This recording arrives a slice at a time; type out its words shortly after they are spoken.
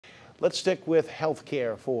Let's stick with health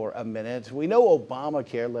care for a minute. We know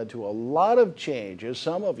Obamacare led to a lot of changes.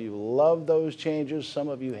 Some of you love those changes, some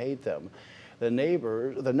of you hate them. The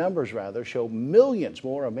numbers rather show millions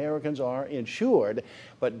more Americans are insured,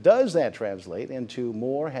 but does that translate into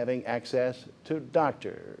more having access to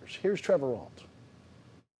doctors? Here's Trevor Alt.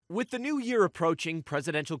 With the new year approaching,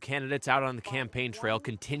 presidential candidates out on the campaign trail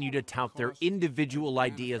continue to tout their individual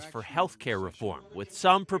ideas for health care reform, with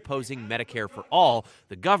some proposing Medicare for all,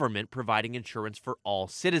 the government providing insurance for all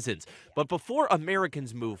citizens. But before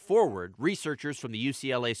Americans move forward, researchers from the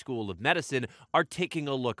UCLA School of Medicine are taking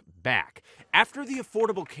a look back. After the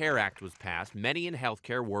Affordable Care Act was passed, many in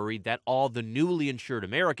healthcare worried that all the newly insured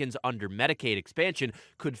Americans under Medicaid expansion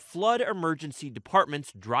could flood emergency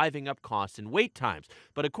departments, driving up costs and wait times.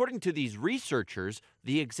 But according to these researchers,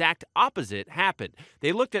 the exact opposite happened.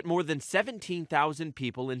 They looked at more than 17,000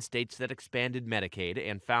 people in states that expanded Medicaid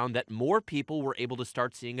and found that more people were able to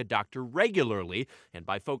start seeing a doctor regularly, and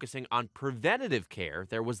by focusing on preventative care,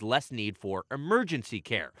 there was less need for emergency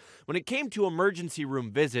care. When it came to emergency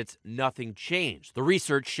room visits, nothing changed. The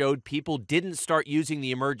research showed people didn't start using the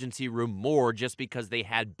emergency room more just because they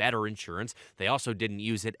had better insurance. They also didn't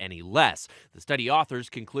use it any less. The study authors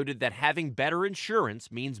concluded that having better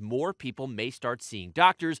insurance means more people may start seeing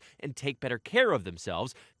doctors and take better care of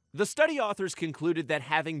themselves. The study authors concluded that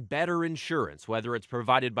having better insurance, whether it's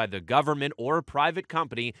provided by the government or a private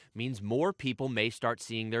company, means more people may start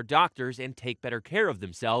seeing their doctors and take better care of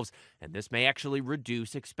themselves, and this may actually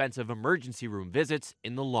reduce expensive emergency room visits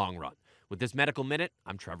in the long run. With this Medical Minute,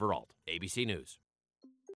 I'm Trevor Alt, ABC News.